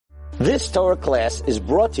This Torah class is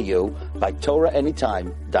brought to you by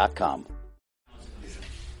TorahAnytime.com.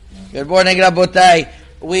 Good morning, Rabotai.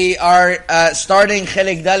 We are starting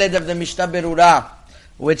Chelik Daled of the Mishnah Berurah,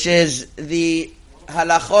 which is the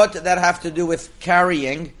halachot that have to do with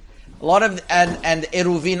carrying. A lot of and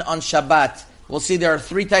eruvin on Shabbat. We'll see there are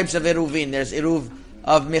three types of eruvin. There's eruv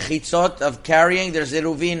of mechitzot, of carrying. There's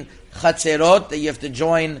eruvin chatzerot, that you have to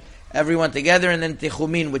join everyone together, and then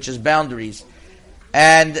techumin, which is boundaries.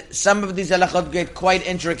 And some of these halachot get quite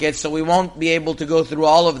intricate, so we won't be able to go through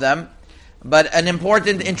all of them. But an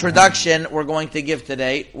important introduction we're going to give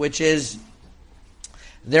today, which is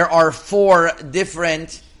there are four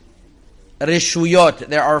different reshuyot.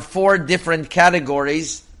 There are four different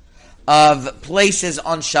categories of places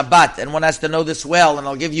on Shabbat, and one has to know this well, and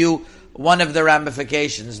I'll give you one of the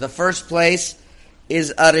ramifications. The first place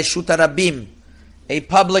is a reshut harabim, a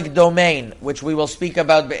public domain, which we will speak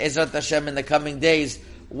about be'ezrat Hashem in the coming days,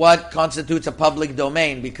 what constitutes a public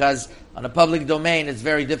domain, because on a public domain it's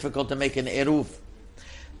very difficult to make an eruv.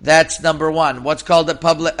 That's number one. What's called a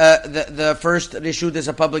public, the first reshut is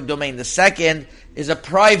a public domain. The second is a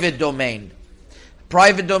private domain.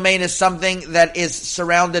 Private domain is something that is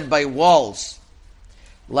surrounded by walls,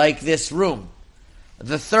 like this room.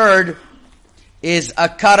 The third is a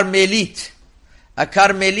karmelit. A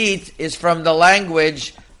karmelit is from the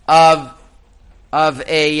language of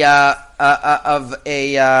a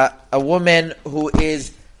woman who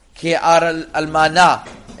is ke'ar almana.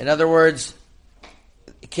 In other words,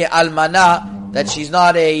 ke'almana, that she's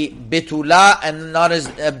not a betula and not as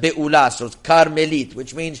a be'ula. So it's karmelit,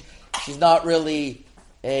 which means she's not really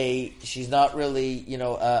a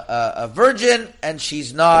virgin, and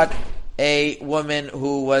she's not a woman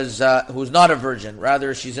who's not a virgin.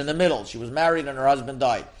 Rather, she's in the middle. She was married and her husband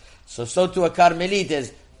died. So too a karmelit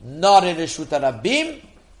is not a reshut harabim,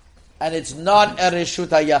 and it's not a reshut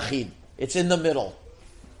hayachid. It's in the middle.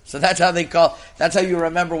 So that's how you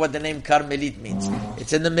remember what the name karmelit means.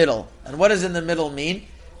 It's in the middle. And what does in the middle mean?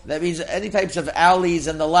 That means any types of alleys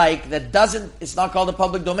and the like it's not called a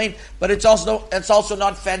public domain, but it's also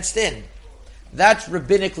not fenced in. That's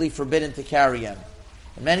rabbinically forbidden to carry in.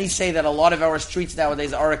 And many say that a lot of our streets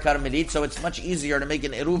nowadays are a karmelit, so it's much easier to make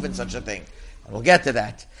an eruv in such a thing. And we'll get to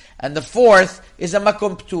that. And the fourth is a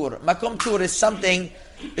makom ptur. Makom ptur is something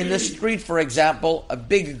in the street, for example, a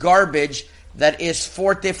big garbage that is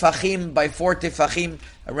 4 tefachim by 4 tefachim,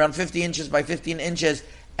 around 50 inches by 15 inches,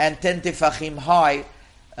 and 10 tefachim high.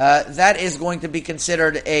 That is going to be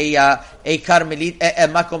considered a karmelit, a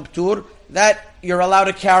makom ptur, that you're allowed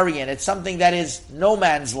to carry in. It's something that is no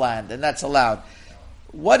man's land, and that's allowed.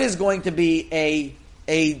 What is going to be a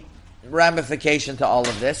ramification to all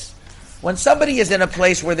of this? When somebody is in a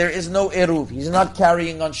place where there is no eruv, he's not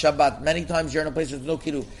carrying on Shabbat. Many times you're in a place with no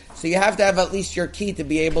kiruv. So you have to have at least your key to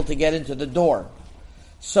be able to get into the door.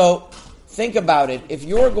 So think about it. If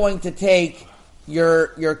you're going to take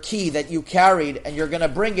your key that you carried and you're going to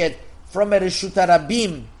bring it from a reshut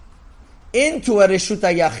harabim into a reshut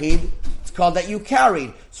hayachid, it's called that you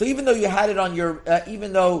carried. So even though you had it on your,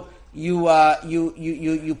 even though you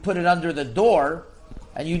put it under the door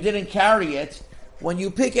and you didn't carry it, when you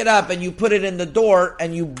pick it up and you put it in the door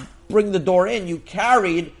and you bring the door in, you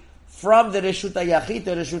carried from the reshut hayachid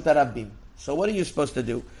to reshut harabim. So what are you supposed to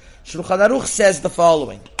do? Shulchan Aruch says the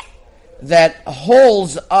following, that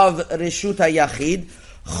holes of reshut hayachid,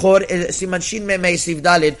 siman shin memei siv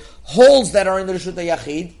dalid, holes that are in the reshut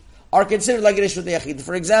hayachid are considered like reshut hayachid.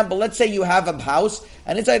 For example, let's say you have a house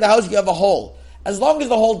and inside the house you have a hole. As long as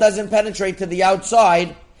the hole doesn't penetrate to the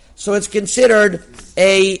outside, so it's considered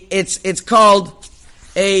it's called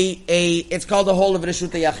a hole of reshut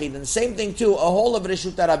hayachid. And the same thing too, a hole of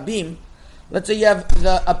reshut harabim. Let's say you have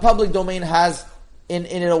a public domain has in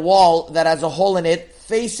it a wall that has a hole in it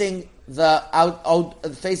facing the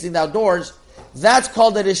outdoors. That's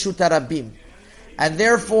called a reshut harabim. And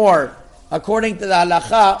therefore, according to the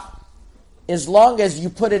halacha, as long as you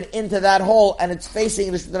put it into that hole and it's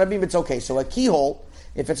facing reshut harabim, it's okay. So a keyhole,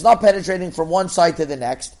 if it's not penetrating from one side to the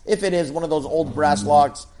next, if it is one of those old brass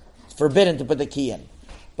locks, it's forbidden to put the key in.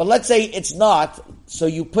 But let's say it's not, so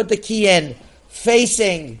you put the key in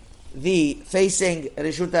facing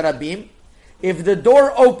reshut harabim. If the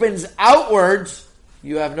door opens outwards,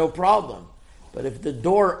 you have no problem. But if the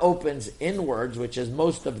door opens inwards, which is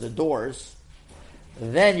most of the doors,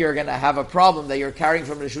 then you're going to have a problem that you're carrying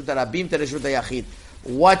from reshut harabim to reshut hayachid.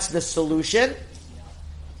 What's the solution?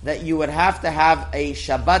 That you would have to have a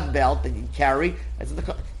Shabbat belt that you carry,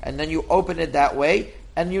 and then you open it that way,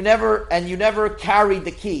 and you never carry the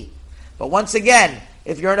key. But once again,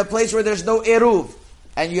 if you're in a place where there's no eruv,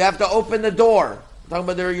 and you have to open the door, talking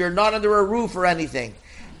about you're not under a roof or anything,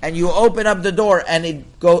 and you open up the door and the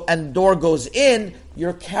door goes in,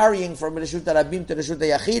 you're carrying from Reshut Rabim to Reshut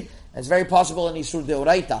Yachid. It's very possible in Isur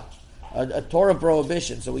Deoraita, a Torah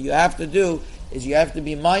prohibition. So what you have to do is you have to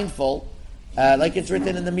be mindful, like it's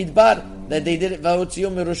written in the Midbar, that they did it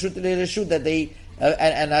that they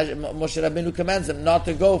and Moshe Rabbeinu commands them not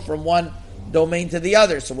to go from one domain to the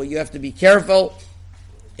other. So what you have to be careful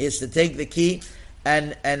is to take the key,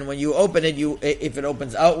 and when you open it, if it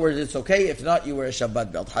opens outwards, it's okay. If not, you wear a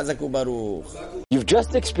Shabbat belt. Chazaku Baruch. You've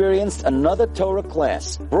just experienced another Torah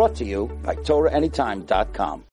class brought to you by TorahAnytime.com.